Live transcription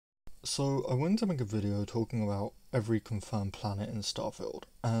So I wanted to make a video talking about every confirmed planet in Starfield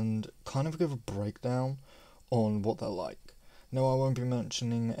and kind of give a breakdown on what they're like. Now I won't be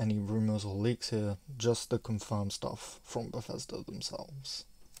mentioning any rumours or leaks here, just the confirmed stuff from Bethesda themselves.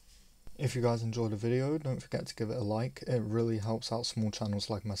 If you guys enjoyed the video, don't forget to give it a like, it really helps out small channels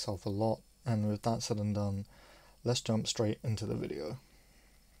like myself a lot, and with that said and done, let's jump straight into the video.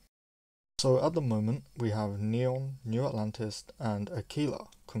 So at the moment, we have Neon, New Atlantis, and Aquila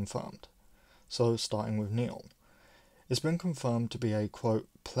confirmed. So starting with Neon. It's been confirmed to be a, quote,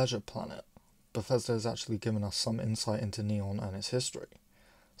 pleasure planet. Bethesda has actually given us some insight into Neon and its history.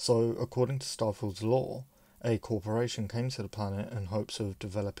 So according to Starfield's lore, a corporation came to the planet in hopes of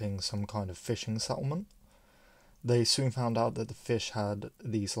developing some kind of fishing settlement. They soon found out that the fish had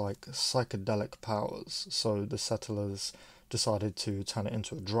these psychedelic powers, so the settlers decided to turn it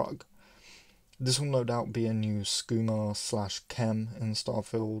into a drug. This will no doubt be a new skooma slash chem in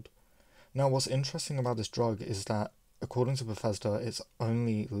Starfield. Now what's interesting about this drug is that, according to Bethesda, it's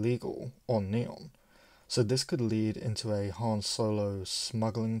only legal on Neon. So this could lead into a Han Solo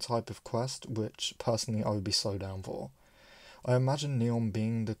smuggling type of quest, which personally I would be so down for. I imagine Neon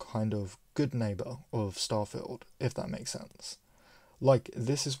being the kind of good neighbour of Starfield, if that makes sense. Like,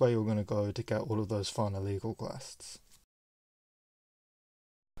 this is where you're going to go to get all of those fun illegal quests.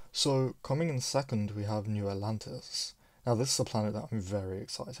 So, coming in second, we have New Atlantis. Now, this is a planet that I'm very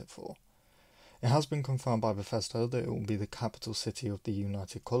excited for. It has been confirmed by Bethesda that it will be the capital city of the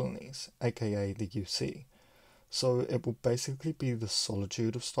United Colonies, aka the UC. So, it will basically be the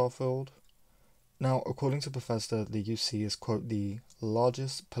solitude of Starfield. Now, according to Bethesda, the UC is, quote, the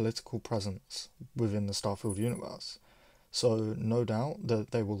largest political presence within the Starfield universe. So, no doubt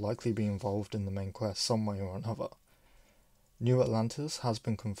that they will likely be involved in the main quest some way or another. New Atlantis has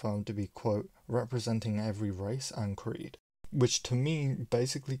been confirmed to be, quote, representing every race and creed, which to me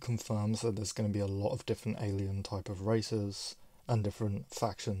basically confirms that there's going to be a lot of different alien type of races and different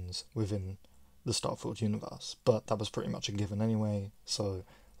factions within the Starfield universe, but that was pretty much a given anyway, so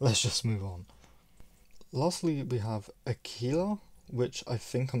let's just move on. Lastly, we have Aquila, which I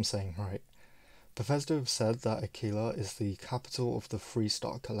think I'm saying right. Bethesda have said that Aquila is the capital of the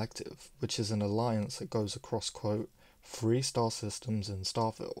Freestar Collective, which is an alliance that goes across, quote, 3 star systems in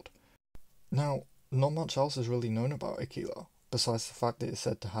Starfield. Now, not much else is really known about Aquila, besides the fact that it's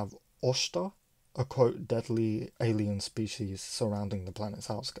said to have Oshta, a quote deadly alien species surrounding the planet's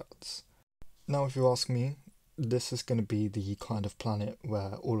outskirts. Now if you ask me, this is going to be the kind of planet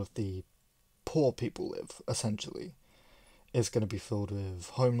where all of the poor people live, essentially. It's going to be filled with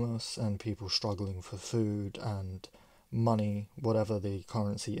homeless and people struggling for food and money, whatever the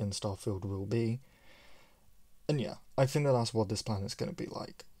currency in Starfield will be. And yeah, I think that that's what this planet's going to be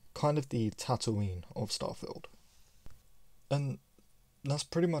like. Kind of the Tatooine of Starfield. And that's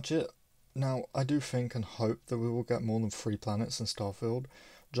pretty much it. Now, I do think and hope that we will get more than 3 planets in Starfield.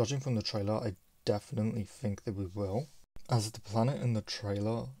 Judging from the trailer, I definitely think that we will, as the planet in the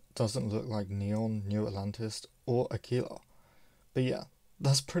trailer doesn't look like Neon, New Atlantis, or Aquila. But yeah,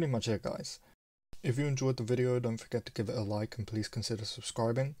 that's pretty much it, guys. If you enjoyed the video, don't forget to give it a like and please consider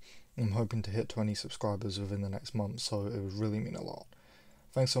subscribing. I'm hoping to hit 20 subscribers within the next month, so it would really mean a lot.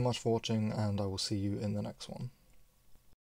 Thanks so much for watching, and I will see you in the next one.